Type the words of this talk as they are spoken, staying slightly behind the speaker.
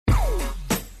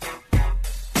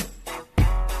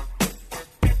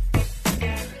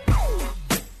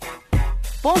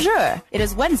Bonjour! It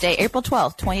is Wednesday, April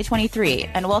 12th, 2023,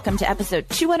 and welcome to episode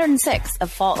 206 of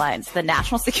Fault Lines, the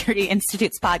National Security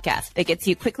Institute's podcast that gets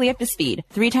you quickly up to speed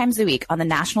 3 times a week on the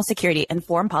national security and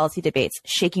foreign policy debates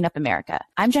shaking up America.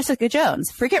 I'm Jessica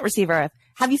Jones, frequent receiver of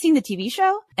Have You Seen the TV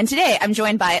Show? And today I'm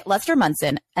joined by Lester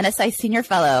Munson, NSI Senior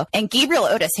Fellow, and Gabriel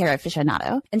Otis, hair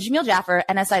aficionado, and Jamil Jaffer,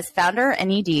 NSI's founder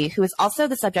and ED, who is also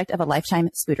the subject of a lifetime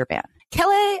scooter ban.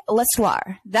 Quelle est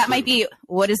l'histoire? That might be,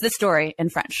 what is the story in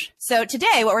French? So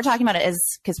today, what we're talking about is,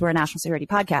 because we're a national security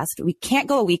podcast, we can't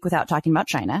go a week without talking about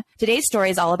China. Today's story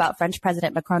is all about French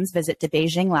President Macron's visit to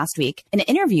Beijing last week, an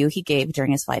interview he gave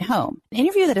during his flight home. An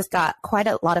interview that has got quite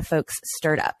a lot of folks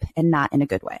stirred up, and not in a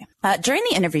good way. During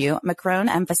the interview, Macron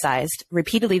emphasized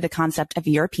repeatedly the concept of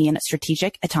European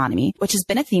strategic autonomy, which has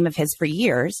been a theme of his for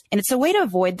years, and it's a way to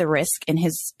avoid the risk, in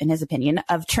his opinion,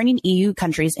 of turning EU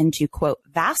countries into, quote,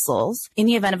 vassals in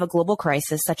the event of a global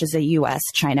crisis such as a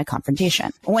U.S.-China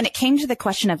confrontation. When it came to the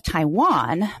question of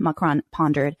Taiwan, Macron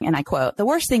pondered, and I quote, "The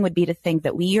worst thing would be to think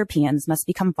that we Europeans must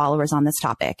become followers on this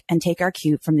topic and take our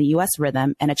cue from the U.S.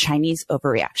 rhythm and a Chinese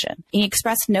overreaction." And he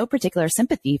expressed no particular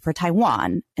sympathy for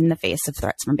Taiwan in the face of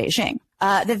threats from Beijing.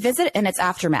 The visit and its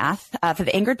aftermath have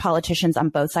angered politicians on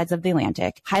both sides of the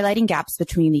Atlantic, highlighting gaps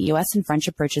between the U.S. and French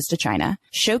approaches to China,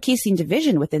 showcasing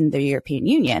division within the European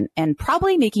Union, and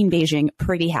probably making Beijing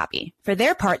pretty happy. For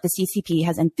their part, the CCP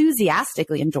has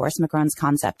enthusiastically endorsed Macron's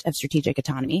concept of strategic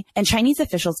autonomy, and Chinese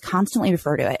officials constantly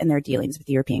refer to it in their dealings with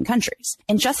European countries.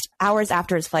 And just hours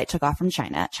after his flight took off from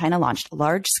China, China launched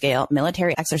large-scale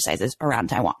military exercises around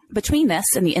Taiwan. Between this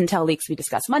and the intel leaks we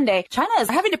discussed Monday, China is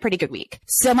having a pretty good week.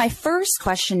 So my first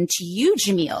question to you,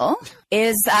 Jamil,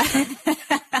 is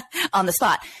on the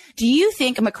spot. Do you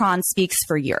think Macron speaks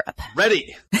for Europe?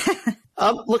 Ready.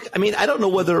 Look, I mean, I don't know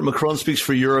whether Macron speaks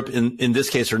for Europe in this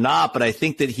case or not, but I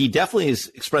think that he definitely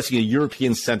is expressing a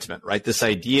European sentiment, right? This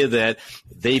idea that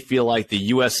they feel like the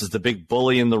U.S. is the big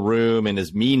bully in the room and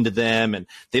is mean to them, and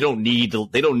they don't need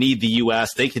the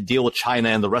U.S. They could deal with China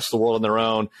and the rest of the world on their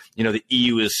own. You know, the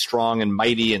EU is strong and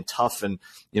mighty and tough and,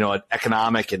 you know, an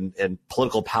economic and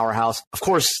political powerhouse. Of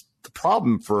course, the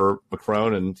problem for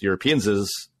Macron and Europeans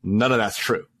is none of that's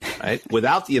true, right?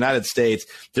 Without the United States,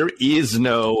 there is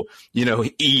no, you know,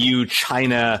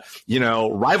 EU-China, you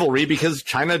know, rivalry because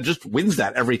China just wins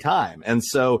that every time. And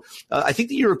so I think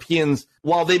the Europeans,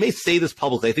 while they may say this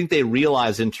publicly, I think they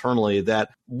realize internally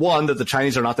that, one, that the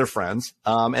Chinese are not their friends,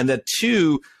 and that,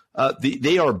 two,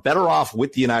 they are better off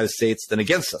with the United States than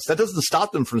against us. That doesn't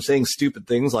stop them from saying stupid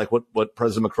things like what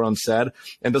President Macron said,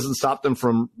 and doesn't stop them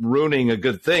from ruining a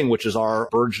good thing, which is our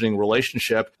burgeoning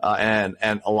relationship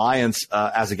and alliance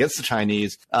as against the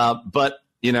Chinese. But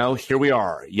you know, here we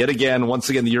are yet again. Once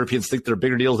again, the Europeans think they're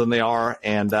bigger deals than they are,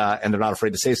 and they're not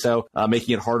afraid to say so,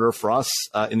 making it harder for us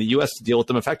in the U.S. to deal with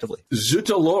them effectively. Zut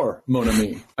alors, mon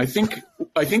ami. I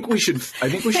think we should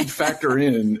factor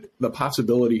in the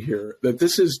possibility here that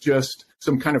this is just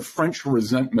some kind of French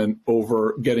resentment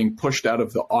over getting pushed out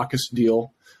of the AUKUS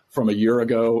deal from a year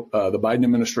ago. The Biden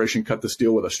administration cut this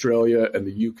deal with Australia and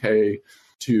the UK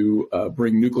to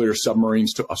bring nuclear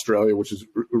submarines to Australia, which is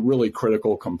a really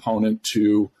critical component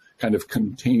to kind of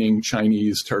containing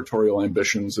Chinese territorial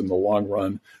ambitions in the long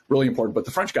run. Really important. But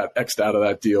the French got X'd out of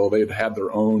that deal. They had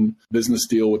their own business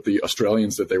deal with the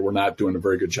Australians that they were not doing a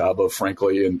very good job of,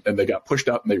 frankly, and they got pushed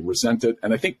out and they resent it.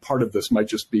 And I think part of this might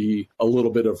just be a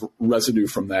little bit of residue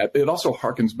from that. It also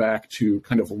harkens back to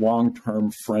kind of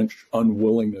long-term French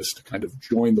unwillingness to kind of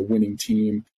join the winning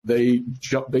team. They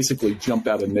basically jumped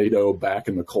out of NATO back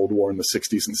in the Cold War in the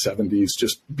 60s and 70s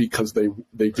just because they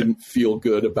didn't feel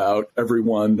good about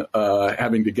everyone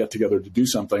having to get together to do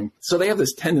something. So they have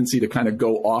this tendency to kind of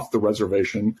go off the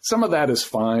reservation. Some of that is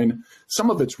fine.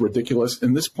 Some of it's ridiculous.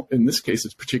 In this case,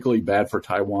 it's particularly bad for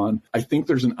Taiwan. I think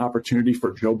there's an opportunity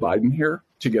for Joe Biden here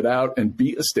to get out and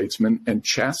be a statesman and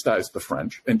chastise the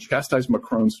French and chastise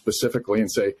Macron specifically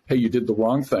and say, hey, you did the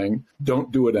wrong thing.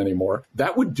 Don't do it anymore.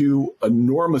 That would do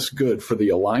enormous good for the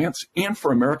alliance and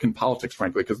for American politics,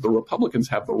 frankly, because the Republicans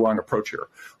have the wrong approach here.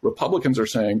 Republicans are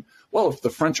saying, well, if the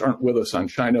French aren't with us on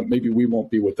China, maybe we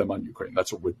won't be with them on Ukraine.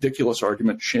 That's a ridiculous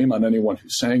argument. Shame on anyone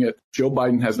who's saying it. Joe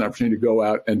Biden has an opportunity to go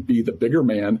out and be the bigger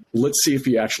man. Let's see if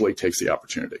he actually takes the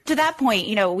opportunity. To that point,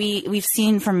 you know, we've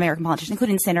seen from American politicians,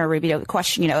 including Senator Rubio, the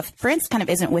question, you know, if France kind of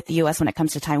isn't with the U.S. when it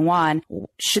comes to Taiwan,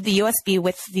 should the U.S. be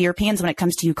with the Europeans when it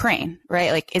comes to Ukraine,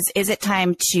 right? Like, is it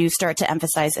time to start to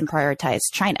emphasize and prioritize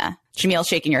China? Jamil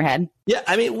shaking your head. Yeah,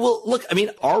 I mean, well, look, I mean,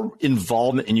 our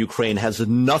involvement in Ukraine has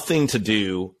nothing to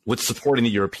do with supporting the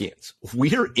Europeans.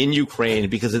 We're in Ukraine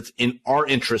because it's in our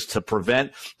interest to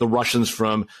prevent the Russians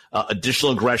from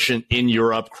additional aggression in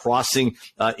Europe, crossing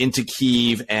into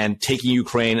Kyiv and taking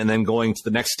Ukraine and then going to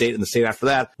the next state and the state after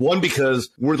that. One, because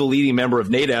we're the leading member of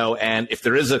NATO, and if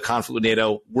there is a conflict with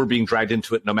NATO, we're being dragged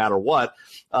into it no matter what.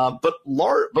 But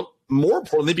more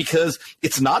importantly, because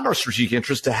it's not in our strategic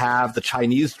interest to have the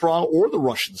Chinese strong or the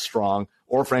Russians strong,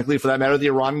 or frankly, for that matter, the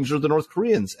Iranians or the North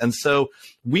Koreans. And so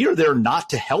we are there not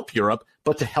to help Europe,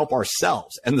 but to help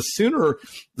ourselves. And the sooner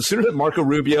that Marco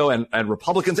Rubio and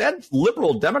Republicans and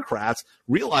liberal Democrats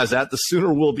realize that, the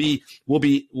sooner we'll be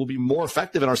more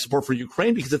effective in our support for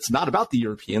Ukraine, because it's not about the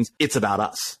Europeans, it's about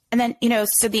us. And then,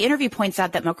 so the interview points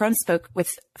out that Macron spoke with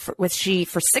Xi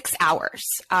for 6 hours,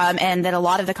 and that a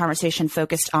lot of the conversation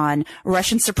focused on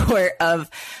Russian support of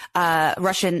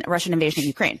Russian invasion of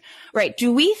Ukraine. Right?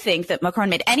 Do we think that Macron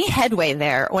made any headway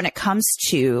there when it comes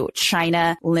to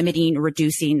China limiting,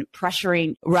 reducing,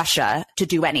 pressuring Russia to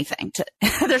do anything?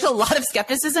 There's a lot of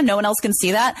skepticism. No one else can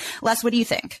see that. Les, what do you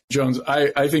think? Jones,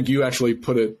 I think you actually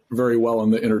put it very well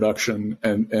in the introduction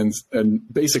and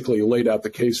basically laid out the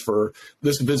case for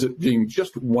this visit being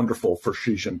just wonderful for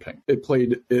Xi Jinping. It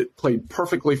played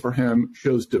perfectly for him,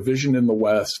 shows division in the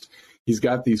West. He's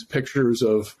got these pictures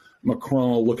of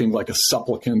Macron looking like a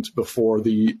supplicant before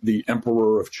the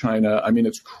emperor of China. I mean,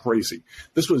 it's crazy.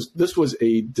 This was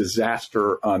a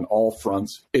disaster on all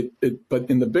fronts. But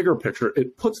in the bigger picture,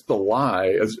 it puts the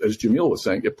lie, as Jamil was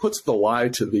saying, it puts the lie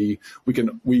to the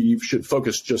we should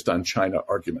focus just on China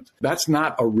argument. That's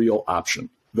not a real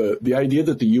option. The idea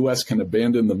that the U.S. can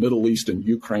abandon the Middle East and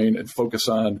Ukraine and focus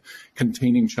on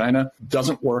containing China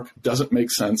doesn't work, doesn't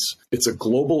make sense. It's a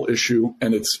global issue,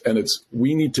 and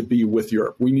we need to be with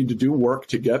Europe. We need to do work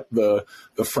to get the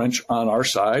French on our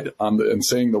side and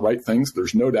saying the right things.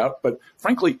 There's no doubt. But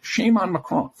frankly, shame on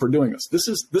Macron for doing this. This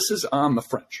is on the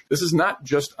French. This is not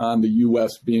just on the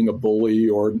U.S. being a bully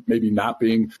or maybe not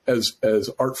being as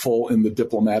artful in the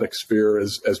diplomatic sphere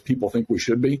as people think we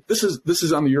should be. This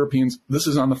is on the Europeans. This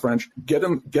is on the French. Get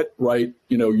right.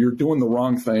 You're doing the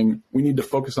wrong thing. We need to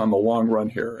focus on the long run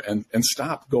here and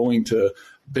stop going to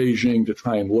Beijing to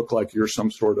try and look like you're some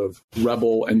sort of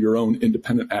rebel and your own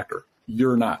independent actor.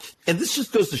 You're not. And this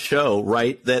just goes to show,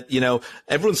 right, that,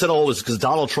 everyone said, it was because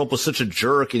Donald Trump was such a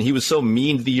jerk and he was so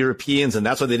mean to the Europeans and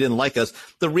that's why they didn't like us.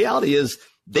 The reality is,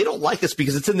 they don't like us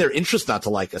because it's in their interest not to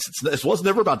like us. This was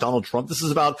never about Donald Trump. This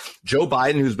is about Joe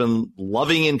Biden, who's been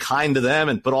loving and kind to them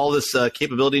and put all this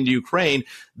capability into Ukraine.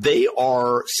 They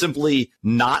are simply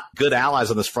not good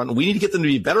allies on this front. And we need to get them to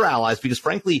be better allies because,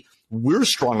 frankly, we're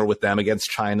stronger with them against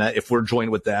China if we're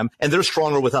joined with them, and they're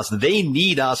stronger with us. They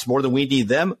need us more than we need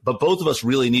them, but both of us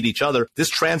really need each other. This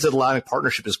transatlantic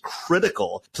partnership is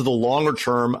critical to the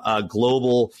longer-term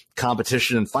global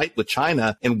competition and fight with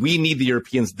China, and we need the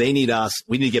Europeans. They need us.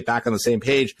 We need to get back on the same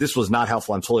page. This was not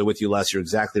helpful. I'm totally with you, Les. You're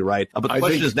exactly right. But the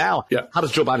question is now, how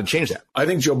does Joe Biden change that? I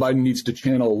think Joe Biden needs to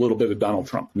channel a little bit of Donald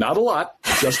Trump. Not a lot,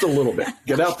 just a little bit.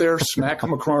 Get out there, smack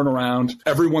Macron around.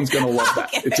 Everyone's going to love that.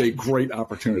 Okay. It's a great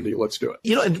opportunity. Let's do it.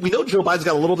 And we know Joe Biden's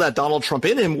got a little of that Donald Trump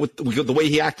in him with the way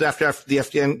he acted after the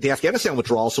Afghanistan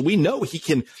withdrawal. So we know he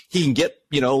can get,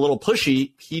 a little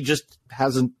pushy. He just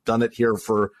hasn't done it here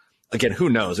for, again, who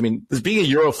knows? I mean, this being a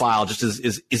Europhile just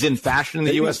is in fashion in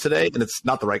the U.S. today, and it's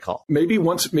not the right call. Maybe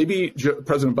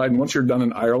President Biden, once you're done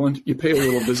in Ireland, you pay a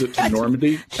little visit to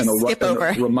Normandy and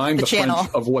remind the French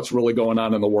of what's really going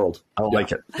on in the world. I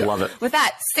like it. I love it. With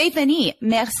that, c'est fini.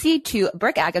 Merci to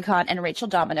Brooke Agacon and Rachel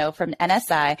Domino from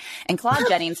NSI and Claude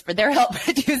Jennings for their help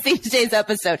producing today's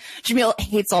episode. Jamil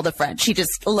hates all the French.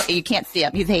 You can't see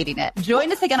him. He's hating it.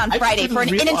 Join us again on Friday for an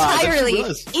entirely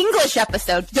English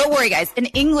episode. Don't worry, guys. An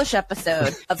English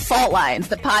episode of Fault Lines,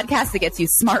 the podcast that gets you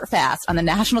smart fast on the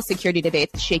national security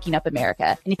debates shaking up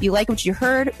America. And if you like what you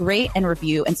heard, rate and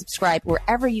review and subscribe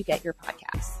wherever you get your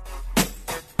podcasts.